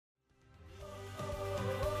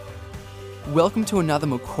Welcome to another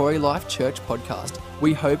Macquarie Life Church podcast.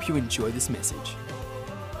 We hope you enjoy this message.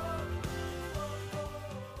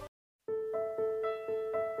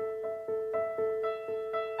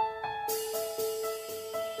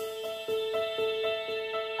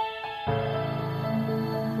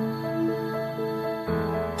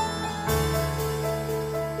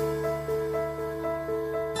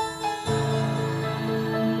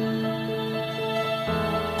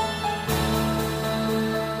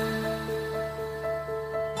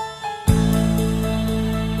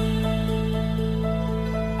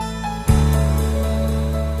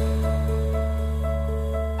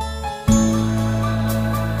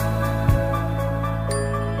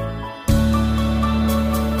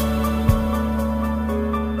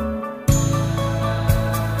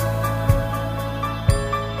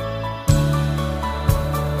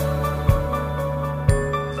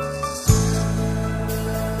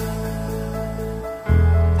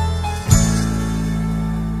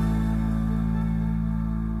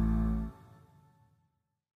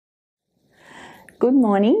 Good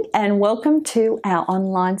morning and welcome to our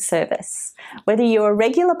online service. Whether you're a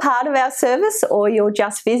regular part of our service or you're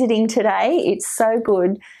just visiting today, it's so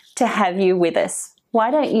good to have you with us.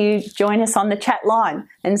 Why don't you join us on the chat line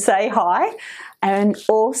and say hi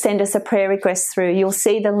or send us a prayer request through. You'll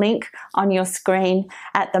see the link on your screen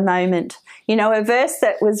at the moment. You know, a verse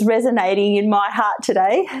that was resonating in my heart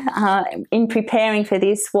today in preparing for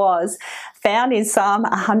this was found in Psalm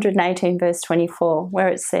 118 verse 24, where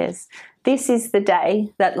it says, "This is the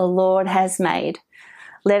day that the Lord has made.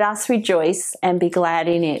 Let us rejoice and be glad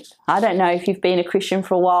in it." I don't know if you've been a Christian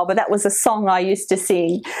for a while, but that was a song I used to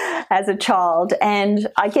sing as a child. And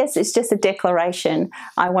I guess it's just a declaration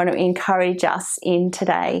I want to encourage us in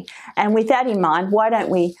today. And with that in mind, why don't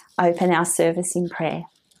we open our service in prayer?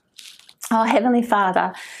 Oh, Heavenly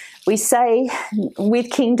Father, we say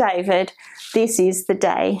with King David, "This is the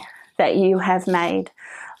day that you have made."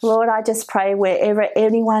 Lord, I just pray wherever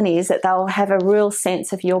anyone is that they'll have a real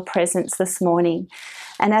sense of your presence this morning.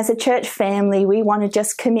 And as a church family, we want to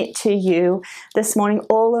just commit to you this morning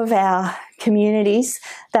all of our communities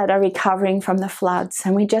that are recovering from the floods.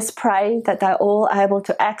 And we just pray that they're all able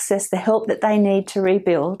to access the help that they need to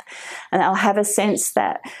rebuild. And they'll have a sense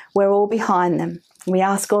that we're all behind them. We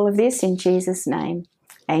ask all of this in Jesus' name.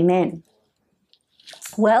 Amen.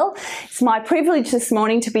 Well, it's my privilege this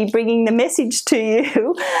morning to be bringing the message to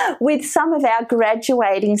you with some of our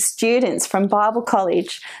graduating students from Bible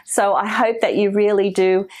College. So I hope that you really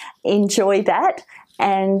do enjoy that.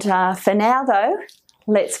 And for now, though,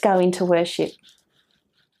 let's go into worship.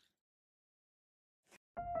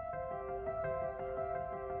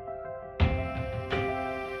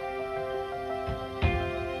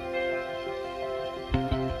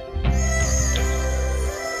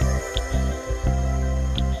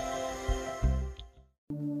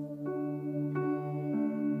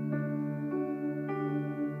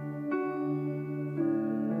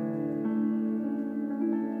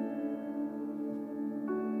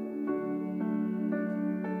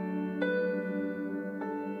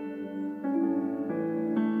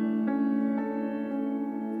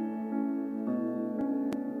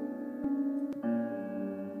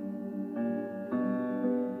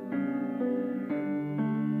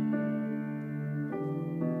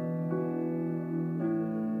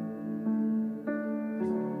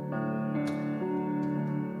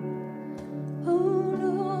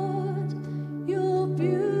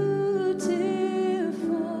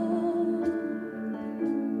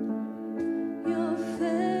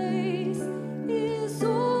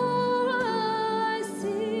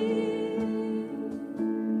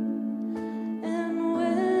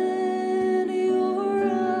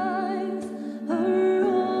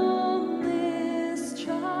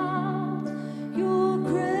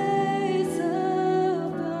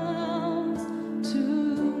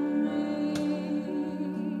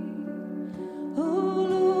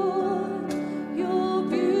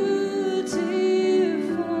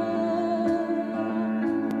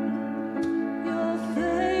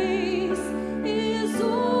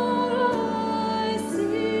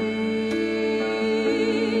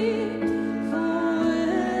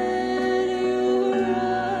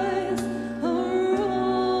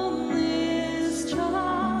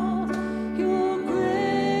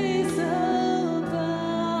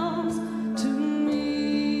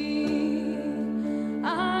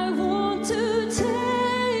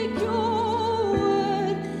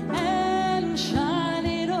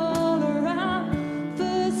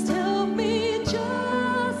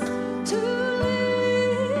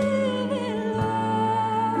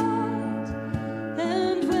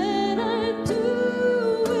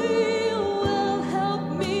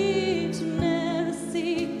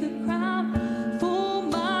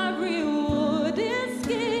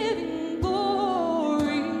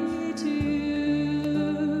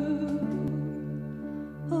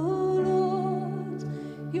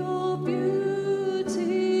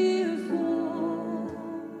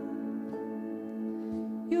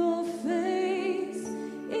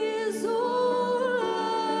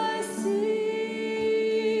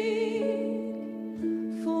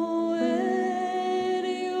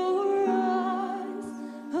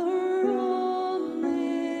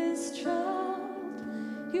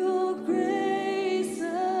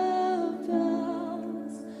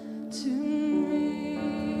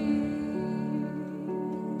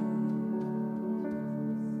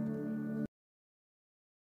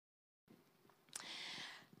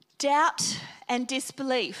 Doubt and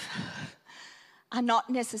disbelief are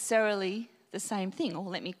not necessarily the same thing, or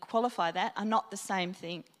let me qualify that, are not the same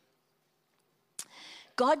thing.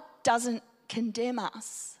 God doesn't condemn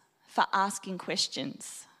us for asking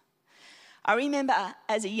questions. I remember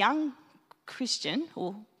as a young Christian,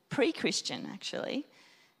 or pre-Christian actually,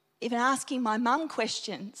 even asking my mum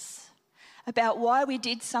questions about why we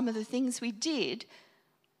did some of the things we did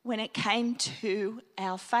when it came to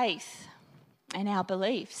our faith and our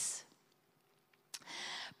beliefs.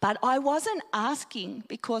 But I wasn't asking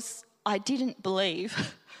because I didn't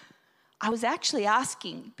believe. I was actually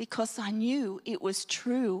asking because I knew it was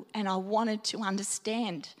true and I wanted to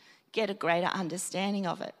understand, get a greater understanding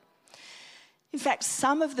of it. In fact,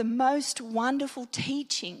 some of the most wonderful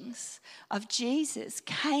teachings of Jesus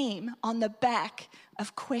came on the back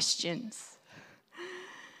of questions.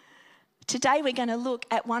 Today we're going to look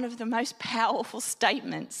at one of the most powerful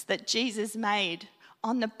statements that Jesus made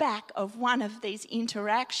on the back of one of these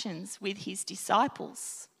interactions with his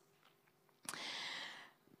disciples.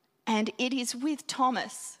 And it is with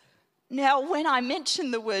Thomas. Now, when I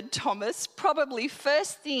mention the word Thomas, probably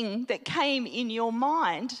first thing that came in your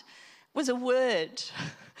mind was a word,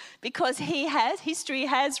 because history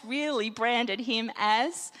has really branded him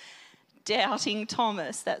as Doubting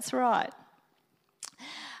Thomas. That's right.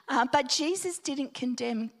 But Jesus didn't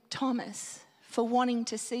condemn Thomas for wanting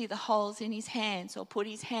to see the holes in his hands or put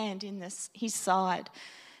his hand in his side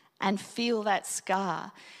and feel that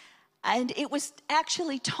scar. And it was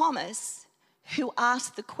actually Thomas who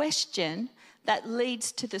asked the question that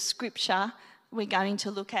leads to the scripture we're going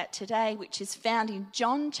to look at today, which is found in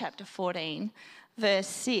John chapter 14, verse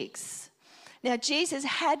 6. Now, Jesus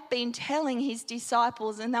had been telling his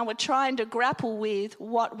disciples, and they were trying to grapple with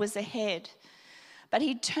what was ahead. But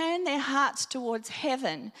he turned their hearts towards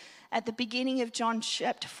heaven. At the beginning of John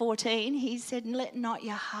chapter 14, he said, "Let not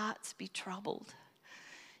your hearts be troubled."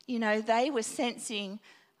 You know, they were sensing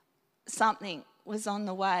something was on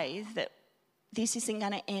the way, that this isn't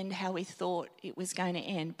going to end how we thought it was going to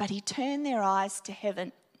end. But he turned their eyes to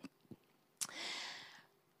heaven.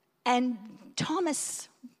 And Thomas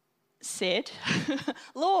said,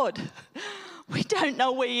 "Lord, we don't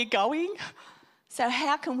know where you're going, so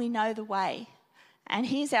how can we know the way?" And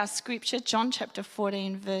here's our scripture, John chapter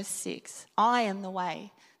 14, verse 6. "I am the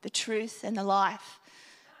way, the truth, and the life.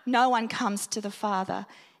 No one comes to the Father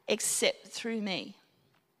except through me."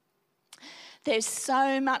 There's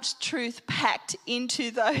so much truth packed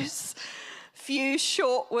into those few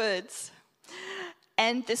short words.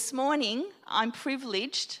 And this morning, I'm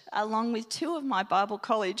privileged, along with two of my Bible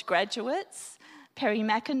college graduates, Perry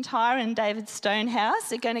McIntyre and David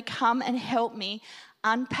Stonehouse, are going to come and help me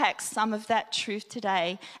unpack some of that truth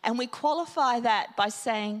today. And we qualify that by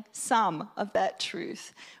saying some of that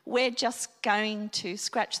truth. We're just going to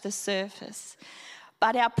scratch the surface.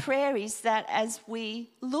 But our prayer is that as we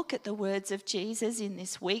look at the words of Jesus in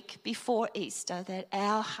this week before Easter, that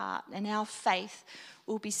our heart and our faith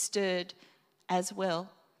will be stirred as well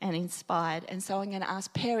and inspired. And so I'm going to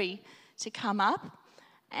ask Perry to come up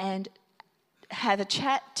and have a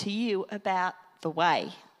chat to you about the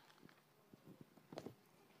way.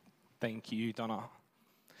 Thank you, Donna.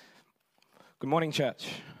 Good morning, church.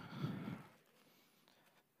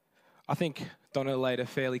 I think Donna laid a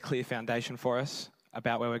fairly clear foundation for us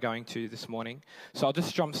about where we're going to this morning. So I'll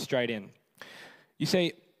just jump straight in. You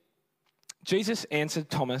see, Jesus answered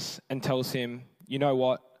Thomas and tells him, "You know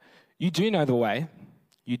what? You do know the way.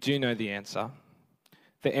 You do know the answer.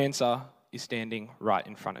 The answer is standing right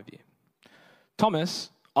in front of you. Thomas,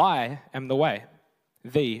 I am the way,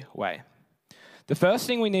 the way." The first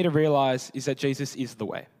thing we need to realize is that Jesus is the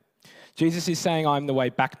way. Jesus is saying, "I'm the way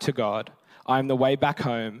back to God. I'm the way back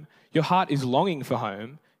home." Your heart is longing for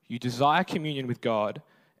home. You desire communion with God.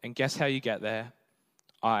 And guess how you get there?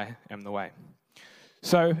 I am the way.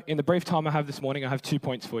 So in the brief time I have this morning, I have 2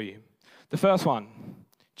 points for you. The first one,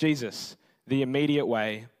 Jesus, the immediate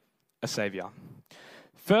way, a saviour.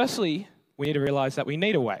 Firstly, we need to realize that we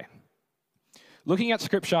need a way. Looking at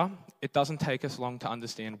Scripture, it doesn't take us long to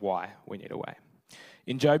understand why we need a way.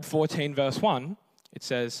 In Job 14, verse 1, it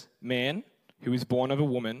says, "Man who is born of a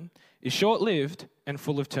woman is short-lived and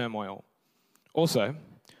full of turmoil." Also,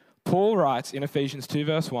 Paul writes in Ephesians 2,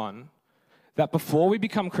 verse 1, that before we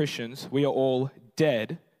become Christians, we are all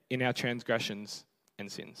dead in our transgressions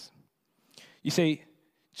and sins. You see,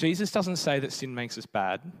 Jesus doesn't say that sin makes us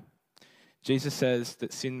bad. Jesus says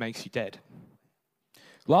that sin makes you dead.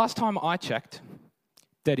 Last time I checked,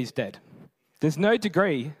 dead is dead. There's no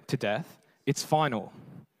degree to death. It's final.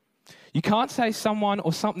 You can't say someone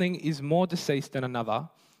or something is more deceased than another.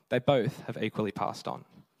 They both have equally passed on.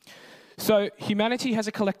 So humanity has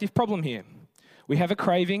a collective problem here. We have a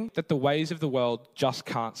craving that the ways of the world just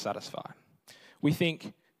can't satisfy. We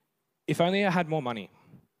think, if only I had more money,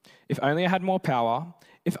 if only I had more power,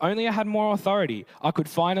 if only I had more authority, I could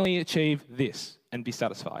finally achieve this and be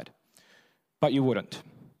satisfied. But you wouldn't.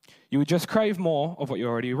 You would just crave more of what you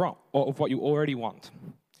already want.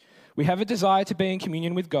 We have a desire to be in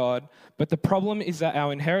communion with God, but the problem is that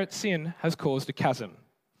our inherent sin has caused a chasm,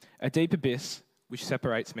 a deep abyss which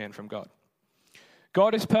separates man from God.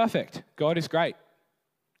 God is perfect. God is great.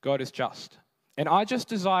 God is just. And I just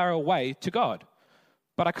desire a way to God,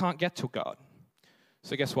 but I can't get to God.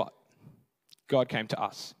 So guess what? God came to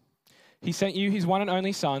us. He sent you his one and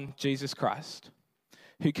only Son, Jesus Christ,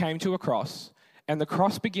 who came to a cross, and the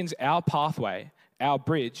cross begins our pathway, our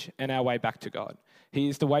bridge, and our way back to God. He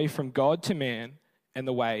is the way from God to man and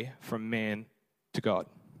the way from man to God.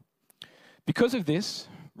 Because of this,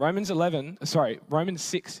 Romans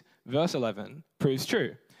 6, verse 11 proves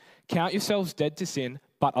true. Count yourselves dead to sin,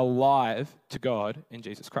 but alive to God in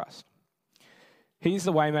Jesus Christ. He's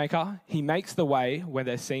the way maker. He makes the way where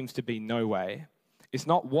there seems to be no way. It's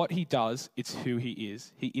not what he does, it's who he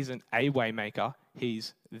is. He isn't a way maker,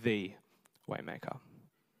 he's the way maker.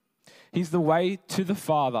 He's the way to the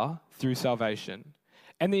Father through salvation.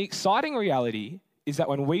 And the exciting reality is that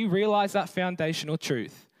when we realize that foundational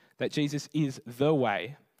truth, that Jesus is the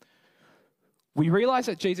way, we realize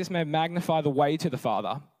that Jesus may magnify the way to the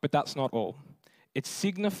Father, but that's not all. It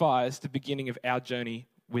signifies the beginning of our journey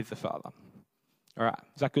with the Father. All right,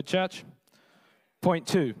 is that good, church? Point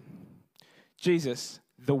 2, Jesus,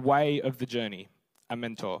 the way of the journey, a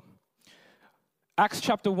mentor. Acts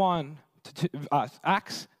chapter 9,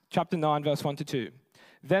 verse 1 to 2.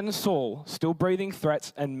 Then Saul, still breathing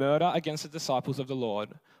threats and murder against the disciples of the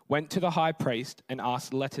Lord, went to the high priest and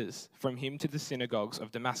asked letters from him to the synagogues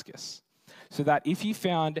of Damascus, so that if he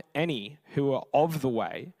found any who were of the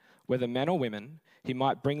way, whether men or women, he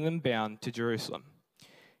might bring them bound to Jerusalem.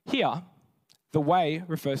 Here, the way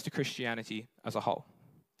refers to Christianity as a whole.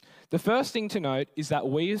 The first thing to note is that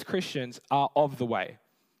we as Christians are of the way,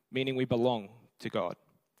 meaning we belong to God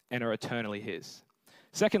and are eternally his.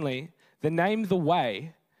 Secondly, the name the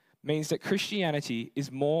way means that Christianity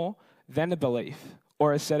is more than a belief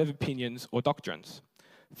or a set of opinions or doctrines.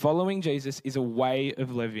 Following Jesus is a way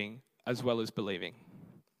of living as well as believing.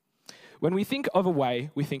 When we think of a way,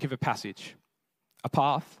 we think of a passage, a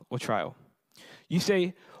path or trail. You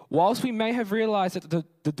see, whilst we may have realized that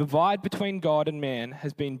the divide between God and man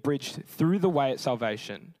has been bridged through the way at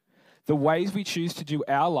salvation, the ways we choose to do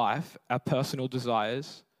our life, our personal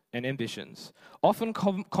desires and ambitions, often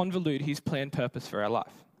convolute his planned purpose for our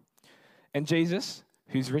life. And Jesus,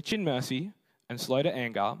 who's rich in mercy and slow to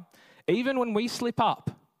anger, even when we slip up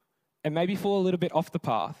and maybe fall a little bit off the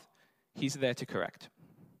path, he's there to correct.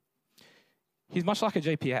 He's much like a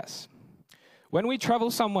GPS. When we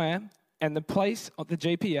travel somewhere and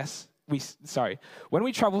when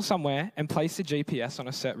we travel somewhere and place the GPS on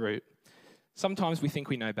a set route, sometimes we think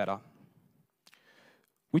we know better.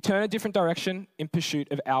 We turn a different direction in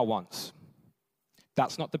pursuit of our wants.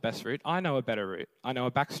 That's not the best route. I know a better route. I know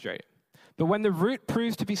a back street. But when the route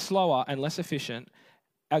proves to be slower and less efficient,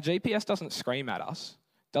 our GPS doesn't scream at us,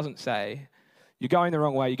 doesn't say, you're going the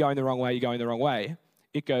wrong way, you're going the wrong way, you're going the wrong way.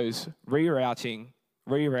 It goes rerouting,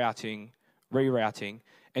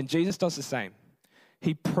 and Jesus does the same.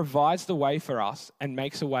 He provides the way for us and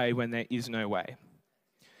makes a way when there is no way.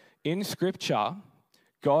 In Scripture,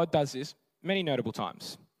 God does this many notable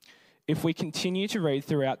times. If we continue to read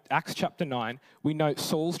throughout Acts chapter 9, we note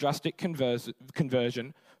Saul's drastic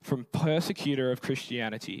conversion from persecutor of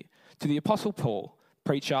Christianity to the Apostle Paul,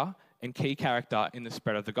 preacher and key character in the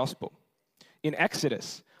spread of the gospel. In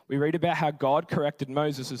Exodus, we read about how God corrected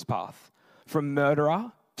Moses' path from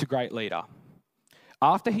murderer to great leader.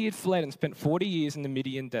 After he had fled and spent 40 years in the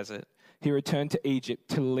Midian desert, he returned to Egypt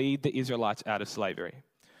to lead the Israelites out of slavery.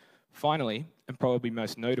 Finally, and probably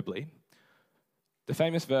most notably, the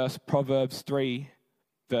famous verse, Proverbs 3,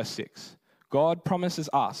 verse 6. God promises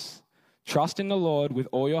us, trust in the Lord with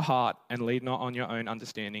all your heart and lead not on your own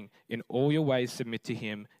understanding. In all your ways submit to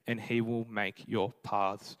him and he will make your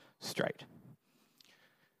paths straight.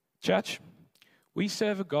 Church, we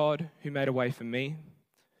serve a God who made a way for me,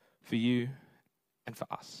 for you, and for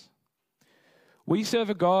us. We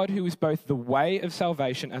serve a God who is both the way of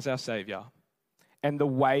salvation as our Savior and the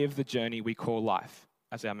way of the journey we call life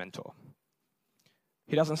as our mentor.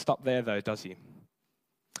 He doesn't stop there though, does he?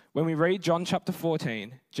 When we read John chapter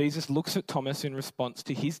 14, Jesus looks at Thomas in response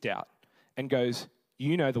to his doubt and goes,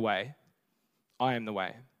 you know the way, I am the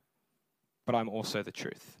way, but I'm also the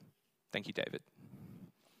truth. Thank you, David.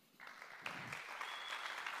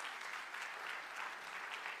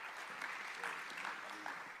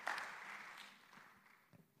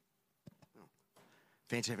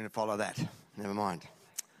 Fancy having to follow that. Never mind.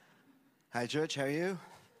 Hey, church, how are you?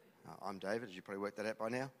 I'm David, as you probably worked that out by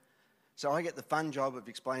now. So I get the fun job of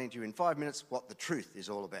explaining to you in 5 minutes what the truth is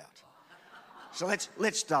all about. So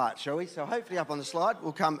let's start, shall we? So hopefully up on the slide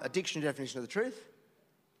will come a dictionary definition of the truth.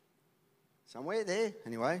 Somewhere there,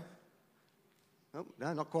 anyway. Oh,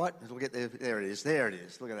 no, not quite. It'll get there. There it is. There it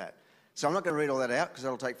is. Look at that. So I'm not going to read all that out because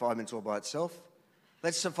that'll take 5 minutes all by itself.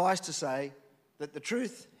 Let's suffice to say that the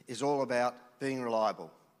truth is all about being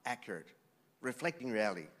reliable, accurate, reflecting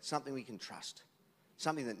reality, something we can trust,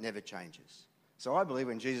 something that never changes. So I believe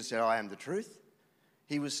when Jesus said, I am the truth,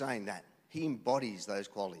 he was saying that. He embodies those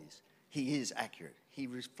qualities. He is accurate. He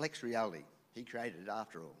reflects reality. He created it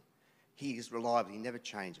after all. He is reliable. He never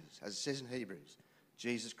changes. As it says in Hebrews,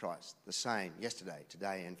 Jesus Christ, the same yesterday,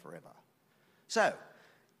 today and forever. So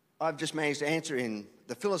I've just managed to answer in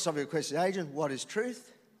the philosophical question agent, what is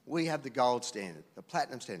truth? We have the gold standard, the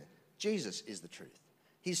platinum standard. Jesus is the truth.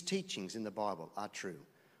 His teachings in the Bible are true.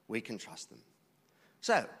 We can trust them.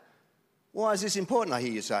 So, why is this important, I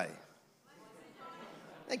hear you say?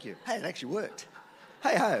 Thank you. Hey, it actually worked.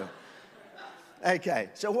 Hey ho. Okay,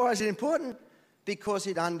 so why is it important? Because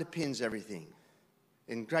it underpins everything.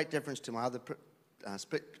 In great deference to my other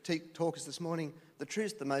talkers this morning, the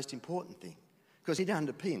truth's the most important thing because it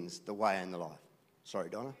underpins the way and the life. Sorry,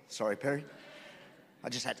 Donna. Sorry, Perry. I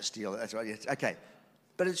just had to steal it. That's right. Yes. Okay.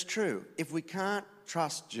 But it's true. If we can't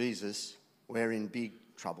trust Jesus, we're in big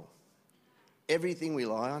trouble. Everything we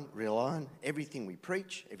rely on, everything we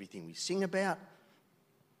preach, everything we sing about,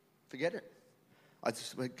 forget it.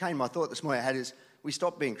 My thought this morning I had is, we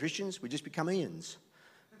stop being Christians, we just become Ians.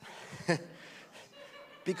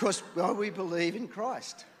 Because, well, we believe in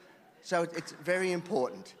Christ. So it's very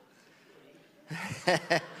important.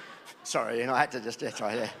 Sorry, I had to just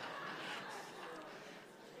try there.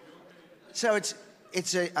 So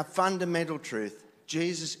it's a fundamental truth.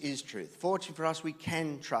 Jesus is truth. Fortunately for us, we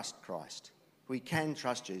can trust Christ. We can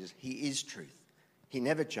trust Jesus. He is truth. He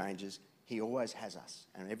never changes. He always has us.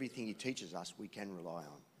 And everything he teaches us, we can rely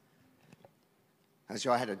on. And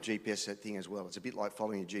so I had a GPS thing as well. It's a bit like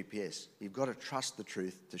following your GPS. You've got to trust the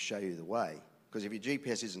truth to show you the way. Because if your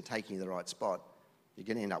GPS isn't taking you to the right spot, you're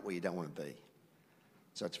going to end up where you don't want to be.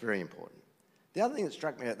 So it's very important. The other thing that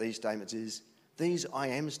struck me about these statements is these I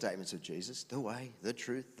am statements of Jesus, the way, the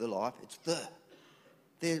truth, the life,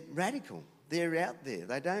 they're radical. They're out there.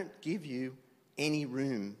 They don't give you any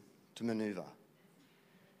room to manoeuvre.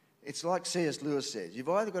 It's like C.S. Lewis says, you've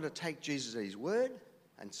either got to take Jesus at his word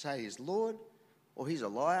and say he's Lord, or he's a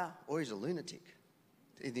liar, or he's a lunatic.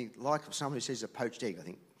 In the like of someone who says a poached egg, I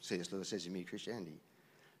think C.S. Lewis says in Mere Christianity.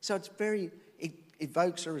 So it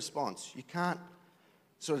evokes a response. You can't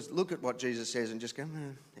sort of look at what Jesus says and just go,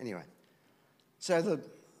 anyway. So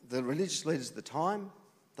the religious leaders at the time,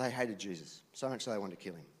 they hated Jesus, so much so they wanted to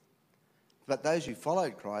kill him. But those who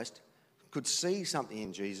followed Christ could see something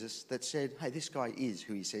in Jesus that said, hey, this guy is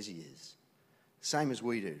who he says he is. Same as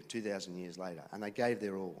we do 2,000 years later, and they gave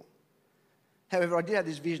their all. However, I did have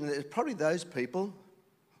this vision that there's probably those people,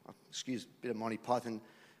 excuse a bit of Monty Python,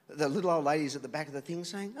 the little old ladies at the back of the thing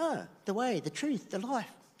saying, oh, the way, the truth, the life,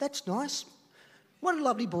 that's nice. What a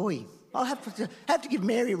lovely boy. I'll have to give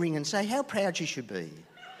Mary a ring and say how proud she should be.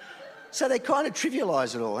 So they kind of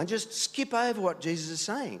trivialise it all and just skip over what Jesus is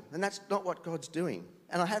saying. And that's not what God's doing.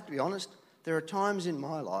 And I have to be honest, there are times in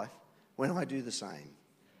my life when I do the same.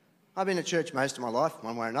 I've been at church most of my life,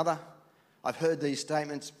 one way or another. I've heard these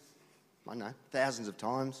statements, I don't know, thousands of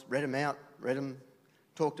times, read them,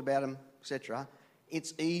 talked about them, etc.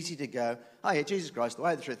 It's easy to go, oh yeah, Jesus Christ, the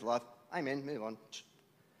way, the truth, the life, amen, move on.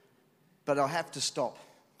 But I have to stop,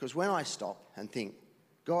 because when I stop and think,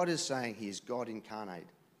 God is saying he is God incarnate.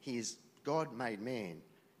 He is God made man.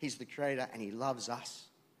 He's the creator and he loves us.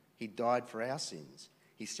 He died for our sins.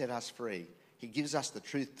 He set us free. He gives us the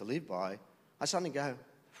truth to live by. I suddenly go,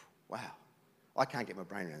 wow, I can't get my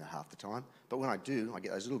brain around that half the time. But when I do, I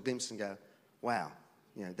get those little glimpses and go, wow,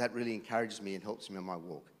 that really encourages me and helps me on my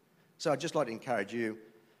walk. So I'd just like to encourage you,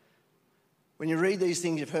 when you read these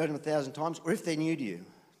things, you've heard them 1,000 times, or if they're new to you,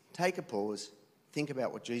 take a pause, think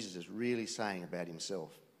about what Jesus is really saying about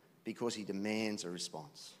himself, because he demands a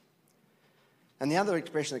response. And the other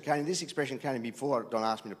expression that came, this expression came in before Don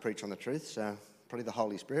asked me to preach on the truth, so probably the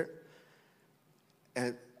Holy Spirit,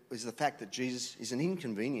 was the fact that Jesus is an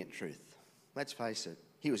inconvenient truth. Let's face it,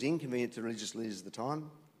 he was inconvenient to religious leaders at the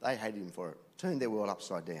time. They hated him for it, turned their world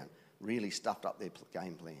upside down, really stuffed up their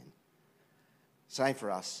game plan. Same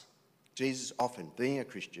for us. Jesus often, being a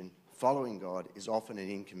Christian, following God, is often an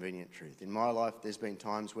inconvenient truth. In my life, there's been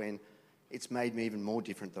times when it's made me even more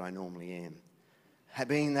different than I normally am.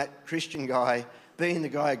 being that Christian guy, being the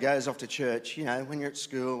guy who goes off to church, you know, when you're at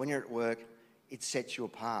school, when you're at work, it sets you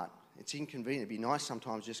apart. It's inconvenient. It'd be nice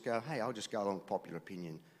sometimes just go, hey, I'll just go along with popular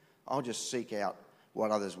opinion. I'll just seek out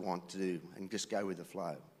what others want to do and just go with the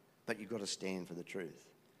flow. But you've got to stand for the truth.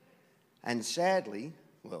 And sadly,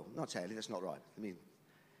 well, not sadly, that's not right. I mean,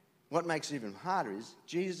 what makes it even harder is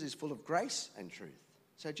Jesus is full of grace and truth.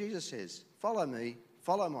 So Jesus says, follow me,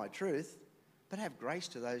 follow my truth, but have grace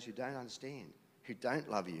to those who don't understand, who don't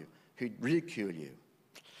love you, who ridicule you.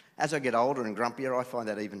 As I get older and grumpier, I find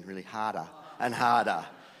that even really harder and harder.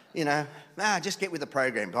 You know, just get with the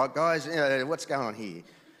program, guys, you know, what's going on here?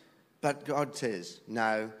 But God says,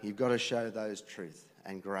 no, you've got to show those truth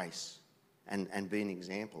and grace and be an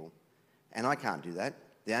example. And I can't do that.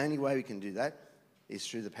 The only way we can do that is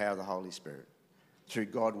through the power of the Holy Spirit, through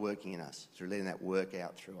God working in us, through letting that work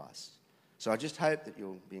out through us. So I just hope that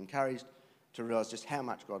you'll be encouraged to realise just how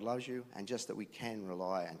much God loves you and just that we can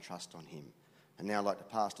rely and trust on him. And now I'd like to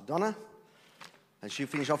pass to Donna, and she'll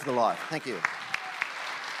finish off with the life. Thank you.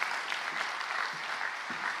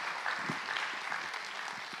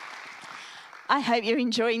 I hope you're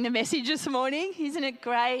enjoying the message this morning. Isn't it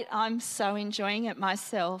great? I'm so enjoying it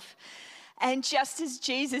myself. And just as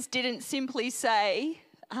Jesus didn't simply say,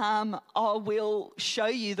 I will show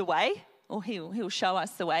you the way, or he'll show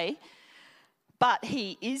us the way, but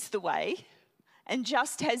he is the way. And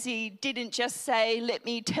just as he didn't just say, let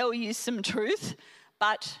me tell you some truth,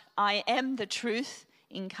 but I am the truth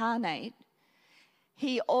incarnate,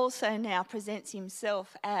 he also now presents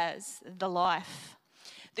himself as the life.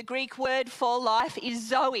 The Greek word for life is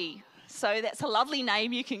Zoe. So that's a lovely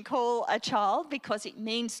name you can call a child because it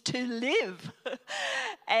means to live.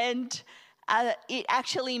 And it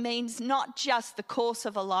actually means not just the course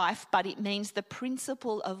of a life, but it means the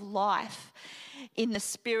principle of life in the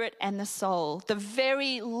spirit and the soul. The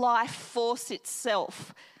very life force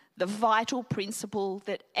itself, the vital principle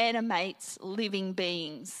that animates living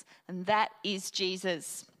beings. And that is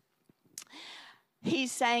Jesus.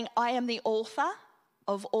 He's saying, I am the author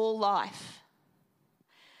of all life,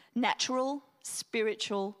 natural,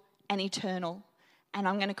 spiritual, and eternal. And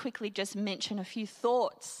I'm going to quickly just mention a few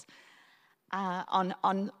thoughts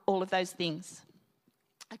on all of those things.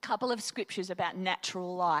 A couple of scriptures about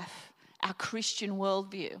natural life, our Christian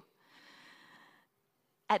worldview.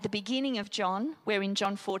 At the beginning of John, we're in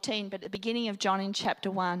John 14, but at the beginning of John in chapter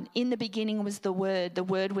 1, in the beginning was the Word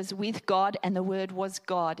was with God, and the Word was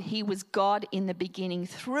God. He was God in the beginning.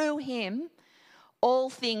 Through him,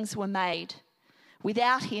 all things were made.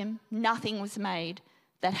 Without him, nothing was made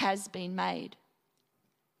that has been made.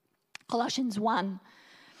 Colossians 1,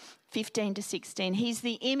 15 to 16. He's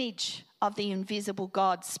the image of the invisible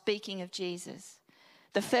God, speaking of Jesus.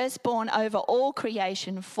 The firstborn over all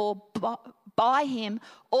creation, for by him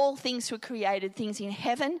all things were created, things in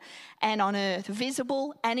heaven and on earth,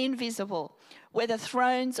 visible and invisible, whether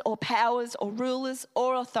thrones or powers or rulers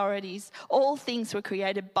or authorities, all things were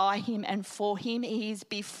created by him and for him. He is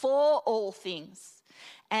before all things,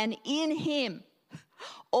 and in him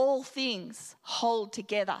all things hold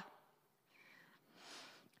together.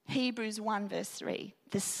 Hebrews 1 verse 3,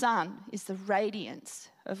 the Son is the radiance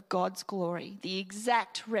of God's glory, the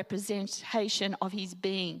exact representation of his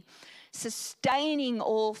being, sustaining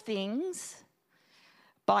all things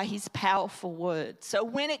by his powerful word. So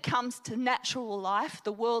when it comes to natural life,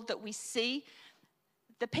 the world that we see,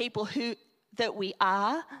 the people that we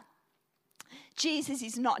are, Jesus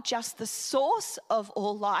is not just the source of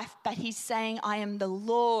all life, but he's saying, I am the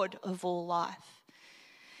Lord of all life.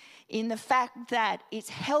 In the fact that it's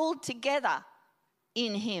held together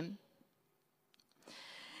in him.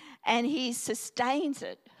 And he sustains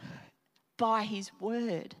it by his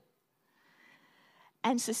word.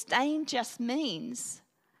 And sustain just means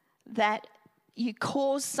that you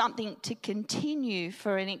cause something to continue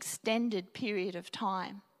for an extended period of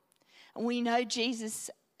time. And we know Jesus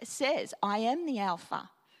says, I am the Alpha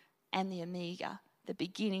and the Omega, the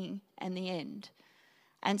beginning and the end.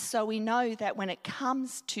 And so we know that when it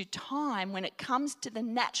comes to time, when it comes to the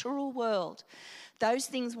natural world, those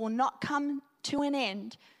things will not come to an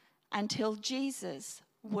end until Jesus'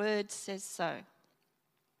 word says so.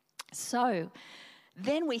 So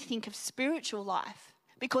then we think of spiritual life.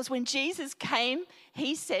 Because when Jesus came,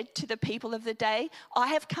 he said to the people of the day, I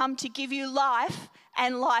have come to give you life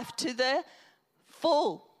and life to the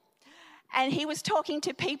full. And he was talking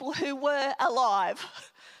to people who were alive.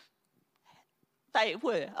 They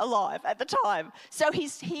were alive at the time. So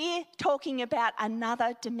he's here talking about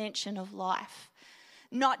another dimension of life.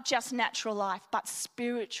 Not just natural life, but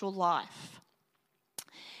spiritual life.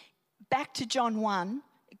 Back to John 1,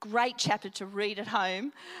 great chapter to read at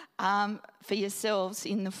home for yourselves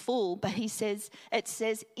in the full. But it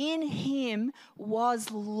says, in him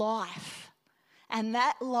was life, and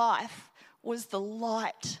that life was the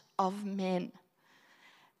light of men.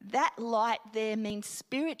 That light there means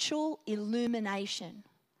spiritual illumination.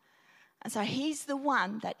 And so he's the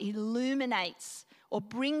one that illuminates or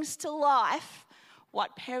brings to life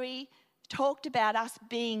what Perry talked about, us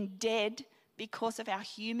being dead because of our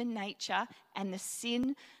human nature and the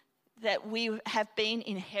sin that we have been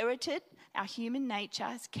inherited. Our human nature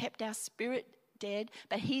has kept our spirit dead,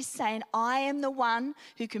 but he's saying, I am the one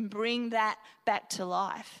who can bring that back to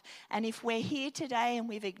life. And if we're here today and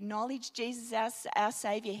we've acknowledged Jesus as our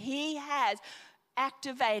Saviour, he has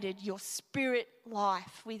activated your spirit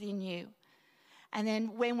life within you. And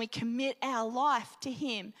then when we commit our life to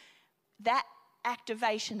him, that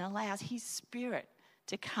activation allows his spirit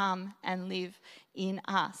to come and live in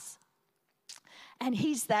us. And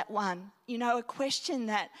he's that one. You know, a question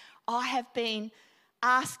that I have been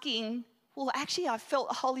asking, well, actually I felt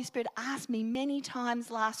the Holy Spirit ask me many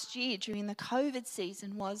times last year during the COVID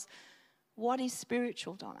season was, what is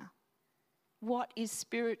spiritual, Donna? What is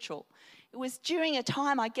spiritual? It was during a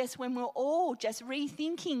time, I guess, when we're all just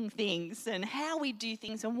rethinking things and how we do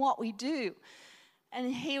things and what we do.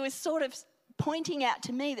 And he was sort of pointing out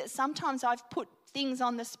to me that sometimes I've put things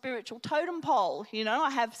on the spiritual totem pole. You know,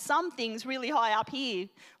 I have some things really high up here,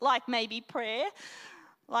 like maybe prayer,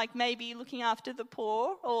 like maybe looking after the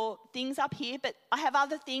poor or things up here. But I have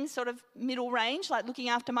other things sort of middle range, like looking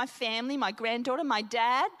after my family, my granddaughter, my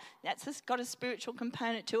dad. That's just got a spiritual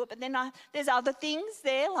component to it. But then there's other things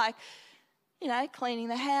there, like, you know, cleaning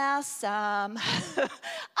the house, other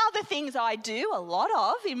things I do a lot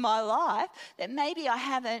of in my life that maybe I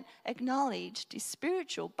haven't acknowledged is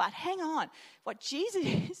spiritual. But hang on, what Jesus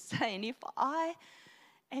is saying, if I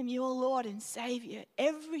am your Lord and Saviour,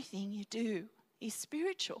 everything you do is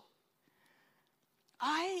spiritual.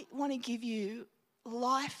 I want to give you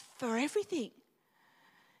life for everything.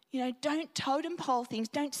 You know, don't totem pole things.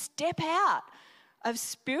 Don't step out of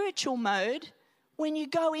spiritual mode when you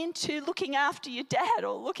go into looking after your dad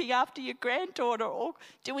or looking after your granddaughter or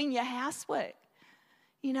doing your housework.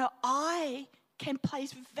 You know, I can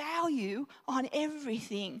place value on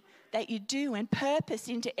everything that you do and purpose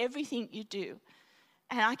into everything you do.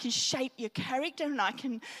 And I can shape your character and I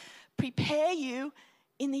can prepare you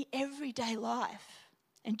in the everyday life.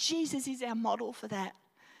 And Jesus is our model for that,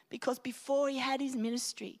 because before he had his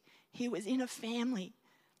ministry, he was in a family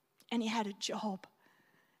and he had a job.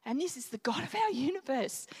 And this is the God of our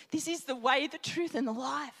universe. This is the way, the truth, and the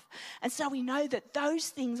life. And so we know that those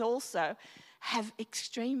things also have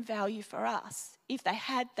extreme value for us if they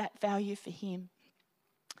had that value for him.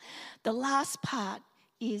 The last part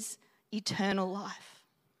is eternal life.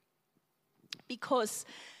 Because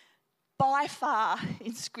by far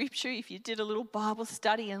in Scripture, if you did a little Bible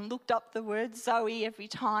study and looked up the word Zoe every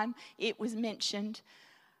time it was mentioned,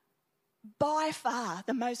 by far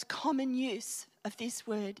the most common use of this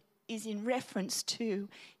word is in reference to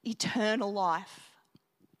eternal life.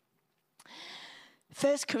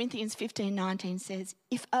 1 Corinthians 15:19 says,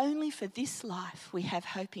 if only for this life we have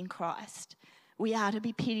hope in Christ, we are to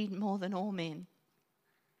be pitied more than all men.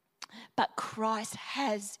 But Christ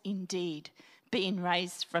has indeed been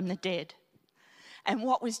raised from the dead. And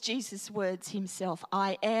what was Jesus' words himself?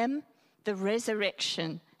 I am the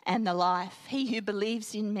resurrection and the life. He who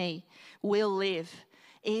believes in me will live,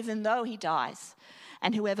 even though he dies.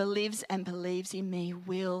 And whoever lives and believes in me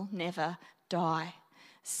will never die.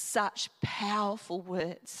 Such powerful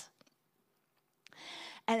words.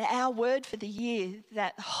 And our word for the year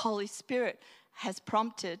that the Holy Spirit has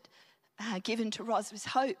prompted, given to Roz, was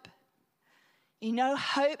hope. You know,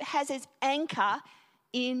 hope has its anchor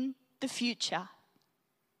in the future.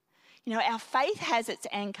 You know, our faith has its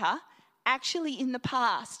anchor actually in the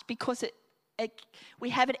past, because we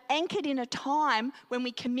have it anchored in a time when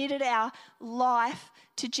we committed our life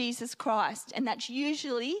to Jesus Christ, and that's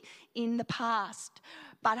usually in the past.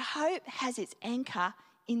 But hope has its anchor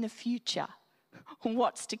in the future,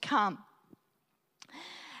 what's to come.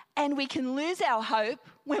 And we can lose our hope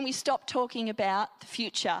when we stop talking about the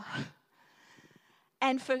future.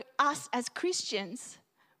 And for us as Christians,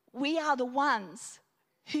 we are the ones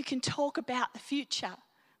who can talk about the future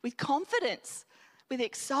with confidence, with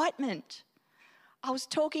excitement. I was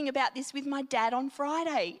talking about this with my dad on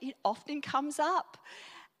Friday. It often comes up.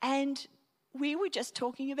 And we were just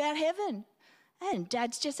talking about heaven. And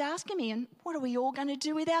Dad's just asking me, and what are we all going to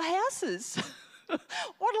do with our houses?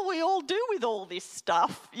 What do we all do with all this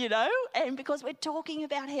stuff, you know? And because we're talking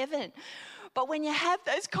about heaven. But when you have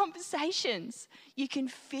those conversations, you can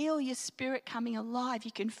feel your spirit coming alive.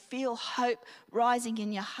 You can feel hope rising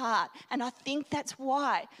in your heart. And I think that's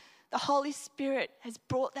why the Holy Spirit has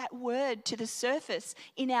brought that word to the surface.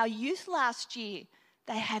 In our youth last year,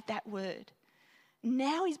 they had that word.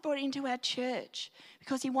 Now he's brought it into our church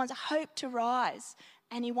because he wants hope to rise,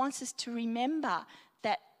 and he wants us to remember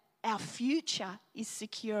that our future is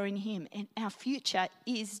secure in him, and our future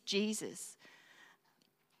is Jesus.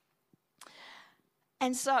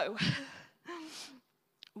 And so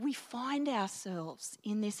we find ourselves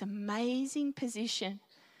in this amazing position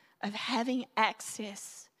of having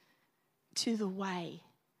access to the way,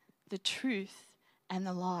 the truth, and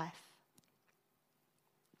the life.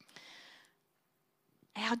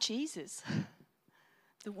 Our Jesus,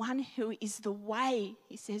 the one who is the way,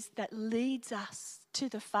 he says, that leads us to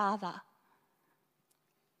the Father.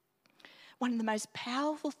 One of the most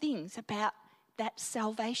powerful things about that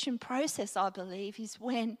salvation process, I believe, is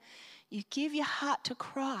when you give your heart to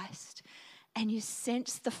Christ and you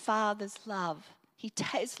sense the Father's love.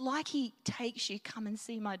 It's like he takes you, come and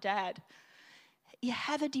see my dad. You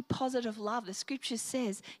have a deposit of love. The scripture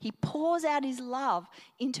says he pours out his love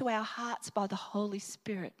into our hearts by the Holy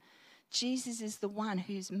Spirit. Jesus is the one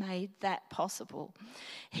who's made that possible.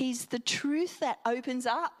 He's the truth that opens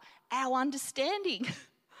up our understanding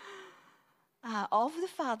of the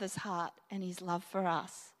Father's heart and his love for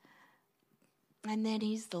us. And then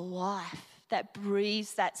he's the life that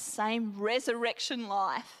breathes that same resurrection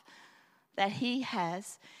life that he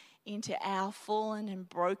has into our fallen and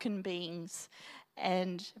broken beings,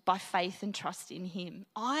 and by faith and trust in him.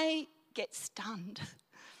 I get stunned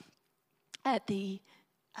at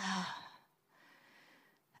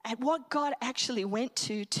what God actually went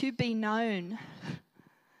to be known,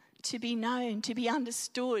 to be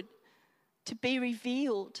understood, to be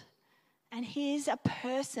revealed. And here's a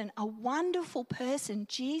person, a wonderful person,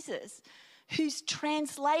 Jesus, who's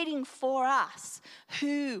translating for us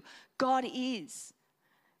who God is.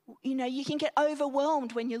 You know, you can get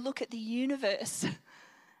overwhelmed when you look at the universe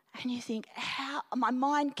and you think, how my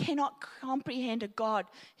mind cannot comprehend a God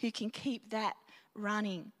who can keep that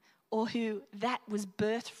running or who that was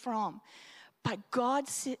birthed from. But God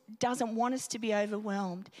doesn't want us to be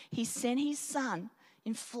overwhelmed. He sent his Son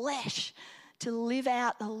in flesh to live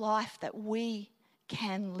out the life that we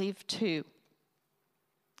can live too.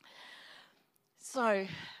 So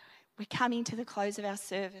we're coming to the close of our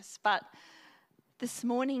service, but this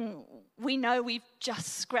morning we know we've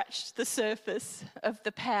just scratched the surface of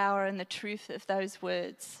the power and the truth of those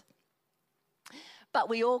words. But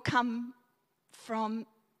we all come from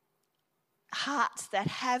hearts that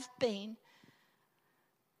have been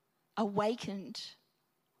awakened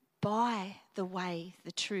by the way,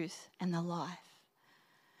 the truth, and the life.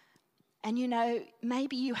 And you know,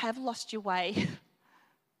 maybe you have lost your way.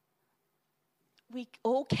 We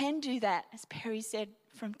all can do that, as Perry said,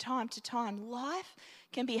 from time to time. Life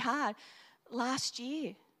can be hard. Last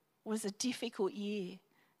year was a difficult year,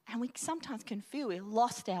 and we sometimes can feel we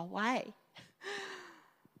lost our way.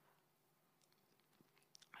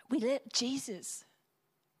 We let Jesus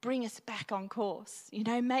bring us back on course. You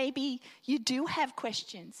know, maybe you do have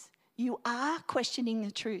questions. You are questioning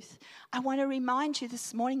the truth. I want to remind you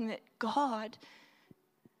this morning that God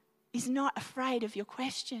is not afraid of your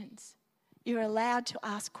questions. You're allowed to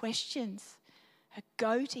ask questions.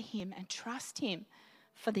 Go to him and trust him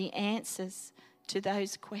for the answers to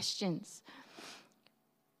those questions.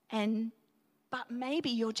 But maybe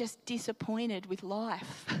you're just disappointed with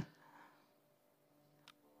life,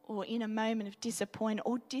 or in a moment of disappointment,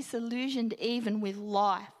 or disillusioned even with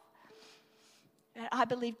life. And I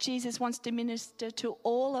believe Jesus wants to minister to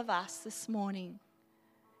all of us this morning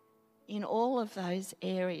in all of those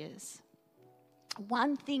areas.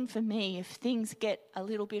 One thing for me, if things get a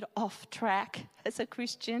little bit off track as a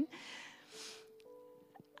Christian,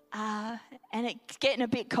 and it's getting a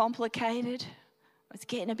bit complicated, it's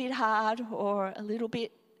getting a bit hard or a little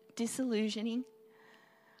bit disillusioning,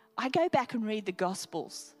 I go back and read the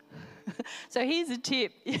Gospels. So here's a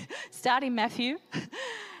tip. Start in Matthew.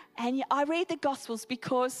 And I read the Gospels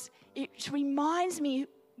because it reminds me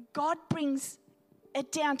God brings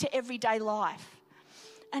it down to everyday life.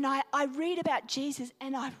 And I read about Jesus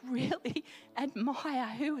and I really admire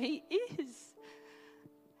who he is,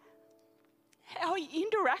 how he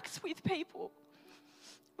interacts with people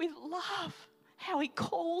with love, how he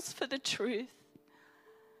calls for the truth,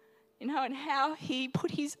 you know, and how he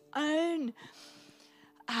put his own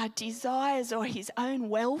desires or his own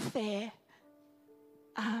welfare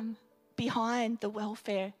behind the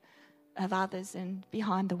welfare of others and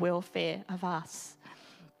behind the welfare of us.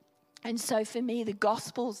 And so for me, the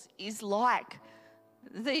Gospels is like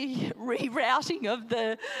the rerouting of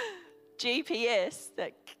the GPS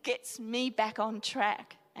that gets me back on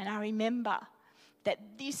track. And I remember that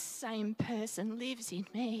this same person lives in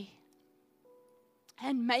me.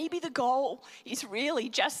 And maybe the goal is really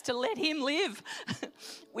just to let him live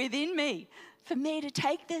within me, for me to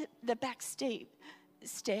take the back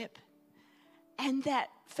step, and that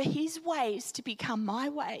for his ways to become my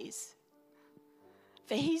ways,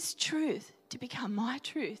 for his truth to become my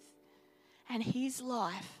truth, and his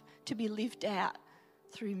life to be lived out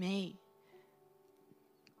through me.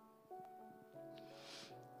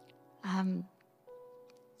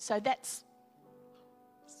 So that's,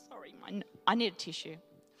 sorry, I need a tissue.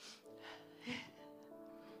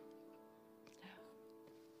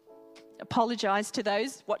 Apologise to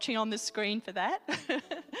those watching on the screen for that.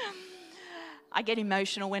 I get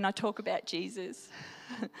emotional when I talk about Jesus.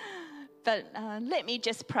 But let me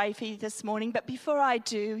just pray for you this morning. But before I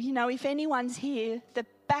do, if anyone's here, the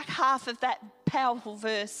back half of that powerful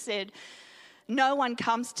verse said, "No one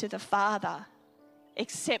comes to the Father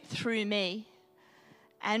except through me."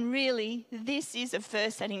 And really, this is a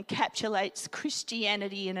verse that encapsulates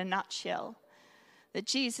Christianity in a nutshell, that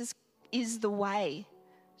Jesus is the way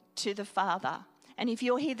to the Father. And if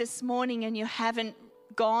you're here this morning and you haven't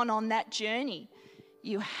gone on that journey,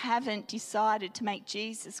 you haven't decided to make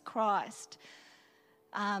Jesus Christ,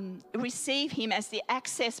 receive him as the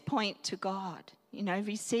access point to God,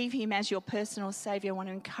 receive him as your personal Saviour, I want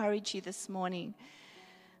to encourage you this morning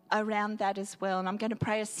around that as well. And I'm going to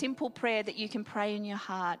pray a simple prayer that you can pray in your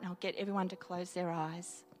heart, and I'll get everyone to close their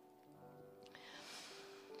eyes.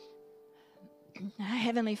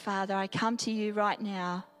 Heavenly Father, I come to you right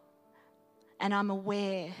now, and I'm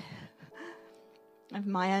aware of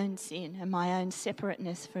my own sin and my own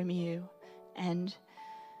separateness from you, and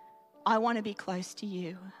I want to be close to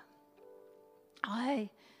you. I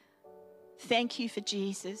thank you for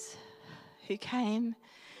Jesus, who came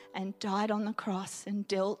and died on the cross and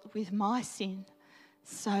dealt with my sin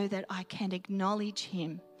so that I can acknowledge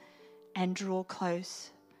him and draw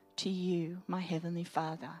close to you, my Heavenly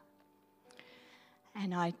Father.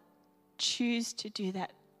 And I choose to do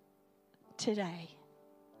that today.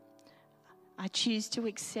 I choose to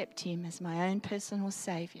accept him as my own personal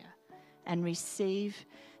Saviour and receive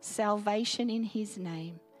salvation in his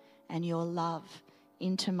name and your love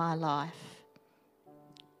into my life.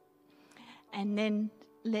 And then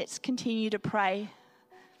let's continue to pray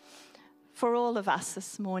for all of us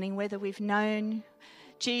this morning, whether we've known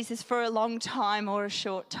Jesus for a long time or a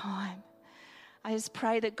short time. I just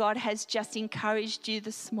pray that God has just encouraged you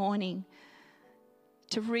this morning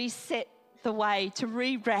to reset the way, to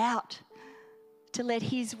reroute, to let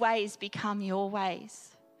his ways become your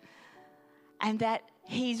ways. And that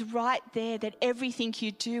he's right there, that everything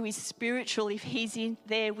you do is spiritual if he's in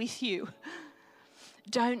there with you.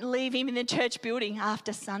 Don't leave him in the church building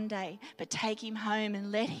after Sunday, but take him home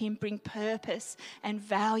and let him bring purpose and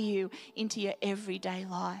value into your everyday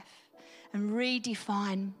life and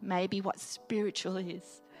redefine maybe what spiritual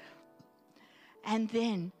is. And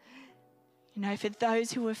then, for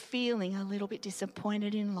those who are feeling a little bit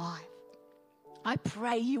disappointed in life, I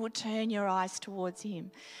pray you will turn your eyes towards him,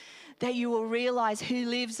 that you will realize who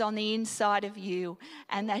lives on the inside of you,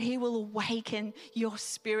 and that he will awaken your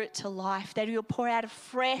spirit to life, that he will pour out a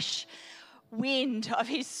fresh wind of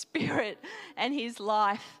his spirit and his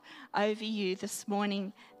life over you this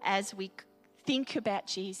morning as we think about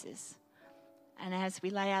Jesus and as we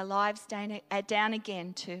lay our lives down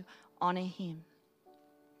again to honour him.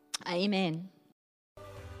 Amen.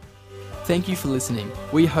 Thank you for listening.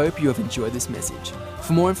 We hope you have enjoyed this message.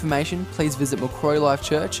 For more information, please visit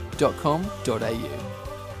macquarielifechurch.com.au.